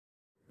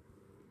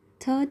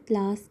Third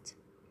last,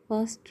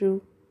 first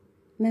row,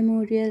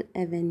 Memorial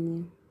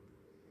Avenue.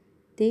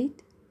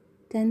 Date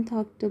 10th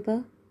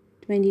October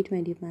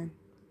 2021.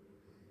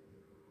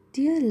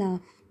 Dear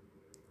love,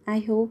 I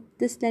hope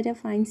this letter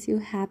finds you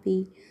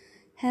happy,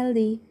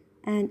 healthy,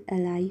 and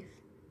alive.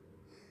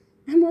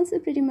 I'm also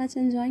pretty much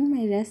enjoying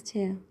my rest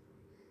here.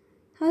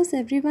 How's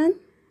everyone?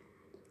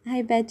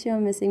 I bet you're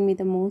missing me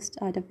the most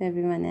out of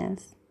everyone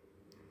else.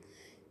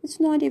 It's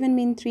not even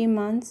been 3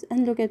 months,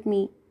 and look at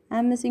me.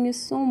 I'm missing you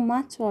so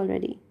much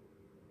already.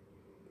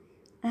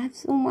 I have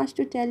so much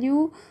to tell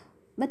you,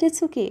 but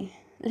it's okay.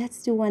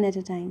 Let's do one at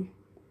a time.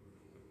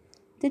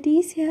 The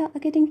days here are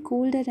getting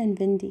colder and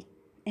windy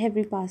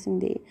every passing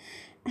day,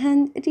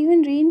 and it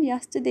even rained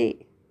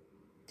yesterday.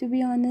 To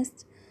be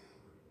honest,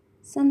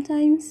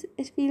 sometimes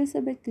it feels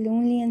a bit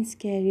lonely and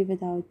scary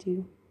without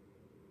you.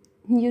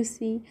 You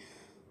see,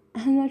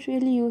 I'm not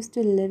really used to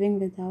living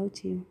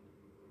without you.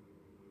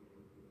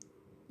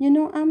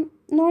 I'm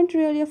not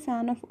really a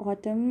fan of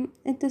autumn.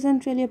 It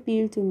doesn't really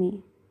appeal to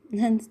me.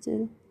 And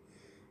still,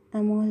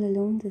 I'm all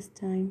alone this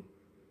time.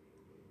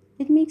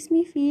 It makes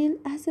me feel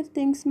as if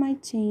things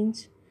might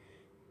change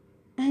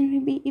and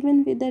maybe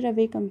even wither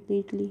away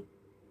completely.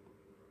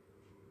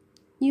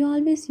 You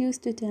always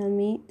used to tell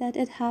me that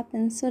it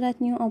happens so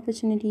that new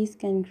opportunities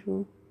can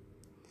grow.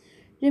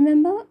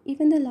 Remember,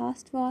 even the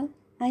last fall,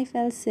 I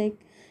fell sick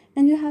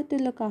and you had to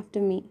look after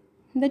me,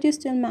 but you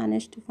still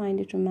managed to find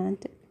it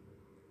romantic.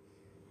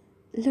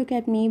 Look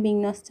at me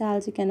being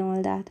nostalgic and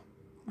all that.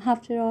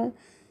 After all,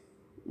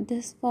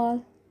 this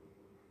fall,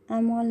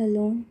 I'm all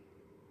alone.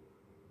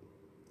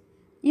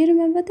 You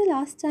remember the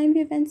last time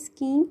we went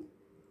skiing?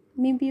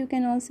 Maybe you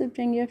can also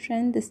bring your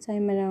friend this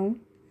time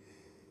around.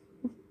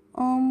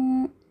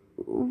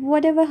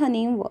 Whatever her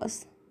name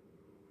was.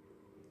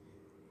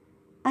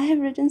 I have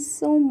written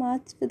so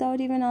much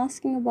without even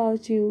asking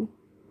about you.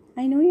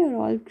 I know you're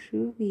all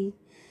groovy.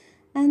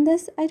 And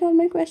thus, I thought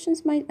my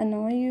questions might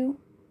annoy you.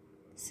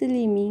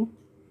 Silly me.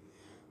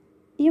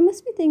 You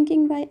must be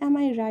thinking, why am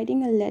I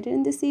writing a letter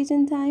in this age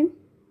and time?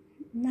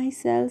 My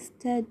cell's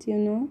dead.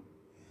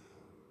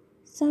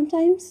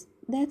 Sometimes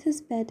death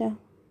is better.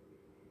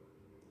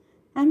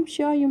 I'm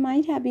sure you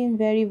might have been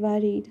very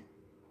worried.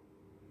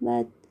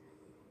 But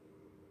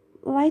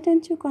why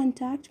don't you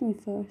contact me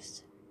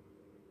first?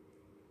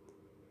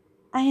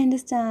 I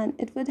understand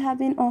it would have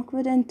been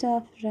awkward and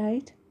tough,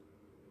 right?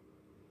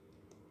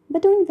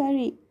 But don't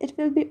worry, it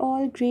will be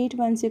all great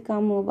once you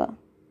come over.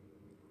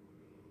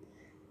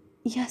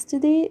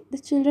 Yesterday, the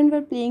children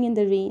were playing in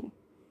the rain.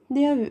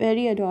 They are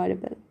very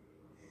adorable.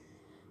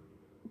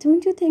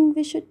 Don't you think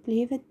we should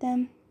play with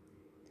them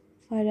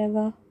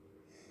forever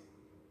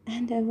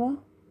and ever?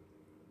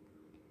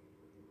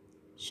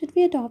 Should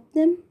we adopt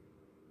them?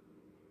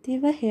 They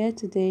were here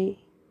today.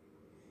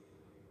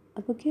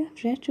 A bouquet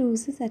of red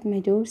roses at my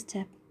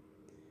doorstep.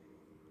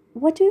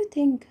 What do you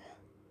think?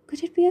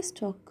 Could it be a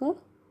stalker?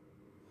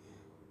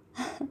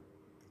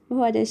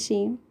 What a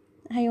shame.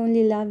 I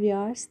only love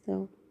yours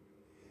though.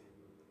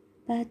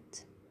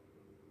 But,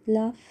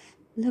 love,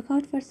 look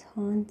out for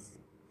thorns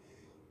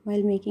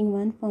while making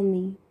one for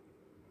me.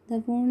 The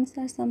wounds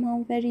are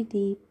somehow very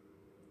deep.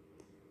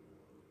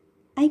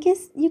 I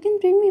guess you can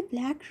bring me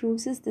black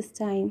roses this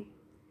time.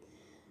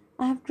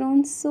 I have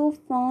grown so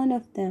fond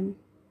of them.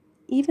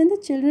 Even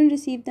the children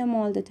receive them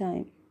all the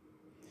time.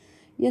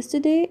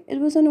 Yesterday it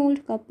was an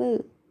old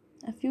couple.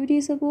 A few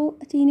days ago,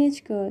 a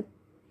teenage girl.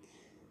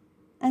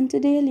 And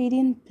today, a lady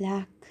in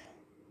black.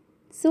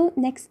 So,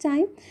 next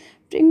time,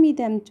 bring me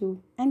them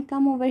too. And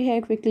come over here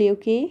quickly,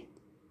 okay?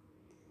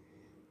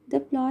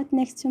 The plot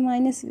next to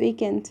mine is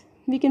vacant.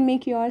 We can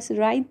make yours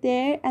right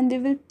there and we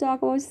will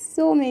talk about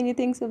so many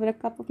things over a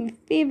cup of my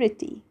favorite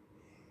tea.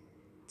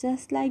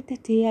 Just like the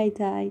day I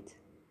died.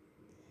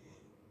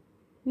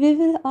 We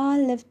will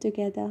all live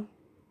together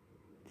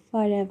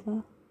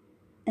forever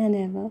and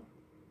ever.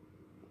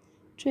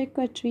 Trick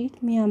or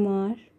treat, mi amor.